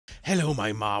Hello,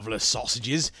 my marvellous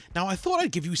sausages. Now, I thought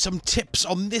I'd give you some tips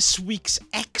on this week's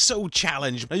Exo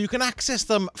Challenge. Now, you can access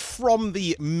them from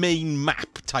the main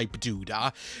map type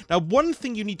doodah. Now, one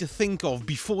thing you need to think of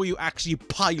before you actually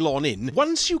pile on in,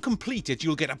 once you complete it,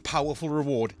 you'll get a powerful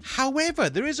reward. However,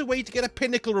 there is a way to get a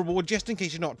pinnacle reward, just in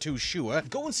case you're not too sure.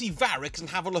 Go and see Varix and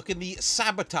have a look in the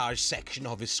sabotage section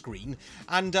of his screen.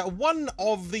 And one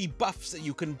of the buffs that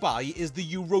you can buy is the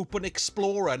European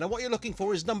Explorer. Now, what you're looking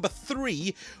for is number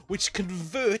 3, which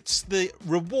converts the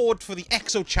reward for the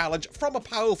Exo Challenge from a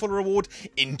powerful reward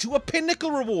into a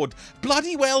pinnacle reward.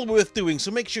 Bloody well worth doing,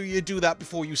 so make sure you do that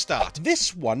before you start.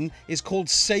 This one is called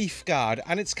Safeguard,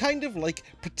 and it's kind of like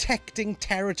protecting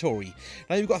territory.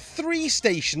 Now, you've got 3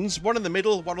 stations, one in the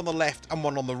middle, one on the left, and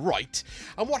one on the right.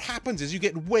 And what happens is you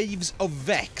get waves of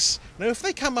Vex. Now, if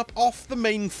they come up off the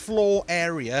main floor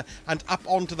area and up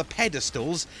onto the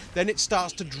pedestals, then it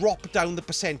starts to drop down the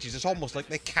percentages. It's almost like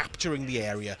they're capturing the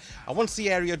area. And once the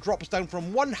area drops down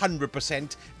from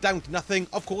 100% down to nothing,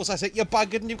 of course, I say you're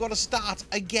buggered and you've got to start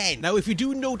again. Now, if you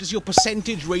do notice your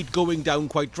percentage rate going down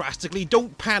quite drastically,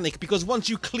 don't panic, because once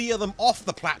you clear them off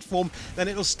the platform, then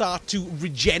it'll start to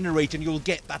regenerate and you'll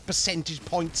get that percentage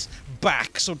points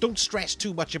back. So don't stress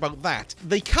too much about that.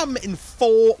 They come in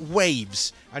 4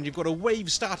 waves, and you've got a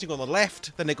wave starting on the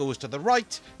left, then it goes to the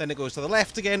right, then it goes to the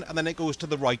left again, and then it goes to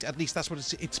the right. At least that's what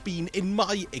it's been in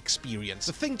my experience.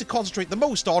 The thing to concentrate the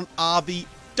most on are the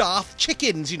Darth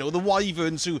chickens, you know, the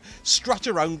wyverns who strut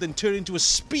around and turn into a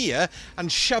spear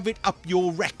and shove it up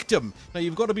your rectum. Now,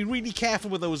 you've got to be really careful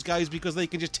with those guys because they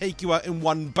can just take you out in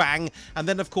one bang, and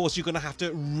then, of course, you're going to have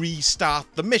to restart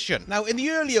the mission. Now, in the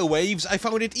earlier waves, I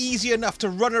found it easy enough to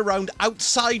run around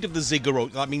outside of the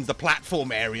ziggurat, that means the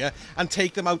platform area, and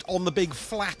take them out on the big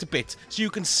flat bit so you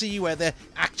can see where they're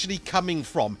actually coming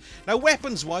from. Now,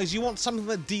 weapons-wise, you want something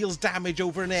that deals damage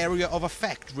over an area of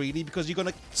effect, really, because you're going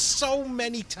to so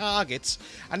many targets,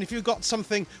 and if you've got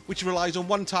something which relies on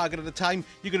one target at a time,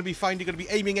 you're going to be fine. You're going to be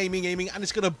aiming, and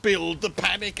it's going to build the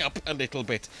panic up a little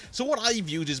bit. So what I've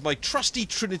used is my trusty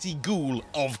Trinity Ghoul,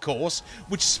 of course,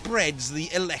 which spreads the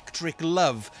electric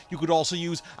love. You could also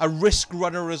use a Risk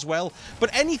Runner as well, but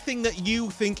anything that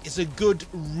you think is a good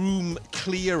room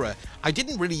clearer. I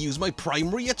didn't really use my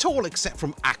primary at all, except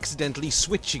from accidentally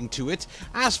switching to it.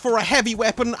 As for a heavy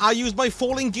weapon, I used my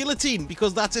Falling Guillotine,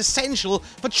 because that's essential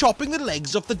for chopping the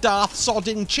legs off the Darth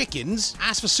sodding chickens.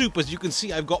 As for supers, you can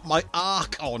see I've got my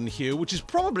arc on here, which is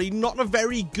probably not a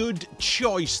very good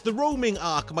choice. The roaming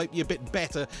arc might be a bit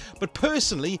better, but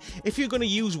personally, if you're going to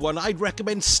use one, I'd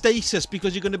recommend stasis,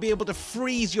 because you're going to be able to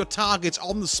freeze your targets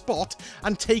on the spot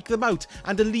and take them out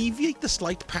and alleviate the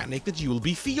slight panic that you'll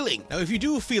be feeling. Now, if you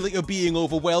do feel that you're being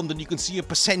overwhelmed and you can see your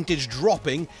percentage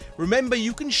dropping, remember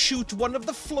you can shoot one of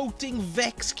the floating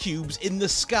Vex cubes in the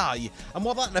sky, and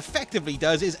what that effectively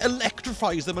does is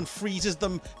electrifies them and freezes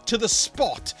them to the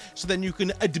spot, so then you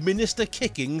can administer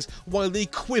kickings while they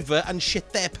quiver and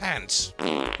shit their pants.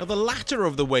 Now, the latter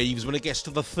of the waves, when it gets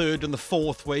to the 3rd and the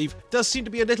 4th wave, does seem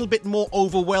to be a little bit more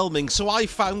overwhelming, so I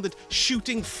found that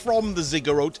shooting from the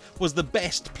ziggurat was the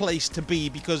best place to be,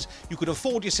 because you could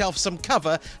afford yourself some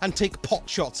cover and take pot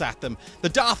shots at them. The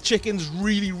Darth chickens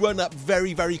really run up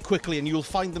very, very quickly, and you'll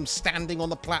find them standing on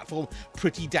the platform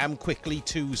pretty damn quickly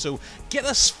too, so get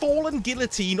a Fallen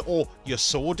Guillotine or your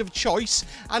sword of choice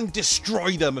and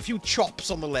destroy them. A few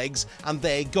chops on the legs and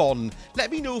they're gone.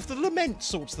 Let me know if the lament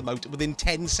sorts them out within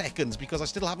 10 seconds, because I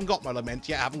still haven't got my lament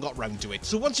yet. I haven't got round to it.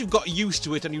 So once you've got used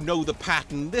to it and you know the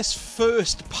pattern, this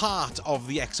first part of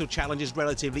the Exo Challenge is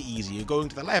relatively easy. You're going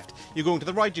to the left, you're going to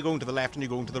the right, you're going to the left, and you're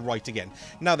going to the right again.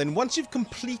 Now then, once you've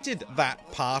completed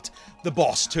that part, the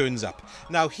boss turns up.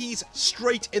 Now, he's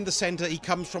straight in the center. He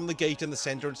comes from the gate in the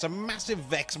center. It's a massive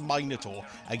Vex Minotaur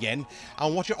again,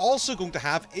 and what you're also going to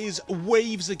have is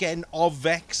waves again of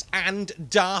Vex and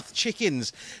Darth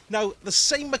chickens. Now, the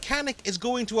same mechanic is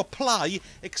going to apply,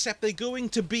 except they're going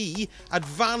to be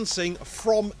advancing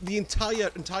from the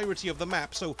entirety of the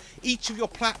map, so each of your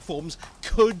platforms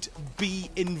could be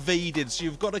invaded, so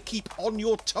you've got to keep on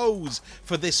your toes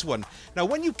for this one. Now,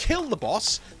 when you kill the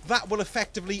boss, that will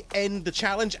effectively end the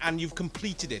challenge and you've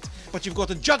completed it, but you've got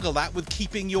to juggle that with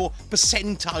keeping your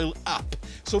percentile up.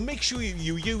 So make sure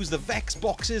you use the Vex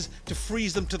boxes to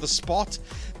freeze them to the spot.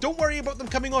 Don't worry about them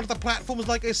coming onto the platforms.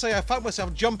 Like I say, I found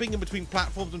myself jumping in between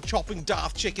platforms and chopping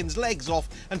Darth chickens' legs off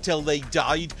until they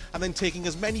died, and then taking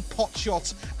as many pot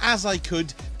shots as I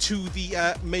could to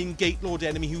the main Gate Lord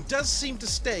enemy, who does seem to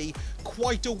stay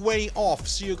quite a way off,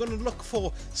 so you're going to look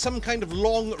for some kind of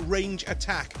long-range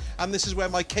attack, and this is where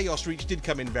my Chaos Reach did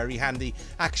come in very handy,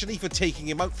 actually, for taking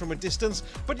him out from a distance,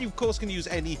 but you of course can use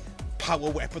any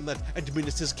power weapon that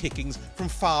administers kickings from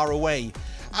far away.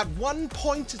 At one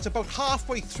point, it's about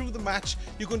halfway through the match,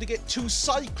 you're going to get 2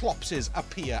 Cyclopses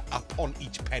appear up on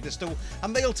each pedestal,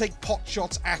 and they'll take pot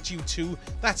shots at you too.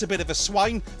 That's a bit of a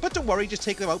swine, but don't worry, just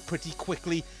take them out pretty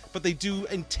quickly. But they do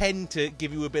intend to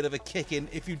give you a bit of a kick in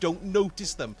if you don't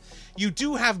notice them. You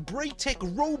do have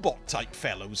Braytech robot type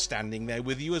fellows standing there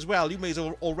with you as well. You may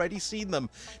have already seen them.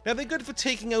 Now, they're good for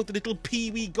taking out the little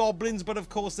peewee goblins, but of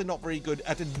course they're not very good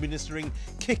at administering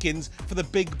kick-ins for the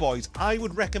big boys. I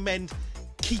would recommend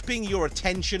keeping your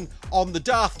attention on the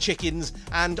Darth Chickens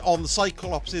and on the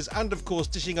Cyclopses, and of course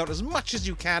dishing out as much as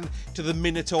you can to the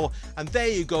Minotaur, and there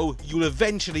you go, you'll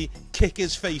eventually kick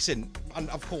his face in. And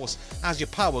of course, as your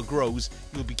power grows,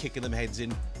 you'll be kicking them heads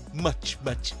in much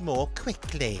more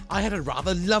quickly. I had a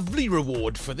rather lovely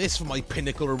reward for this, for my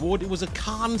pinnacle reward. It was a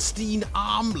Karnstein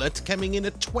armlet coming in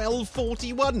at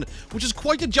 1241, which is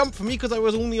quite a jump for me because I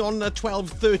was only on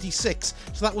 1236,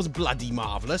 so that was bloody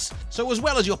marvellous. So as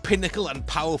well as your pinnacle and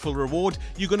powerful reward,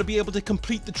 you're going to be able to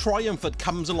complete the triumph that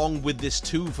comes along with this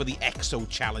too for the Exo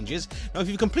Challenges. Now, if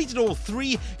you've completed all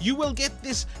 3, you will get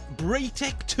this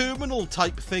Braytech terminal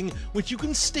type thing, which you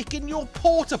can stick in your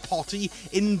porta potty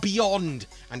in Beyond.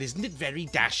 And isn't it very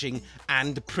dashing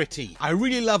and pretty? I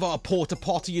really love our porta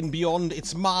potty in Beyond.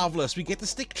 It's marvellous. We get to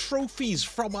stick trophies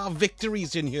from our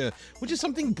victories in here, which is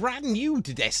something brand new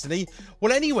to Destiny.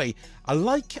 Well, anyway, a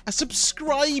like, a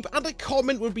subscribe, and a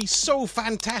comment would be so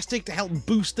fantastic to help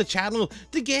boost the channel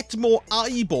to get more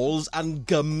eyeballs and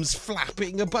gums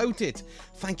flapping about it.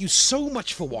 Thank you so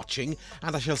much for watching,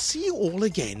 and I shall see you all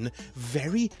again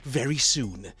very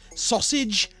soon.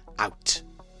 Sausage out.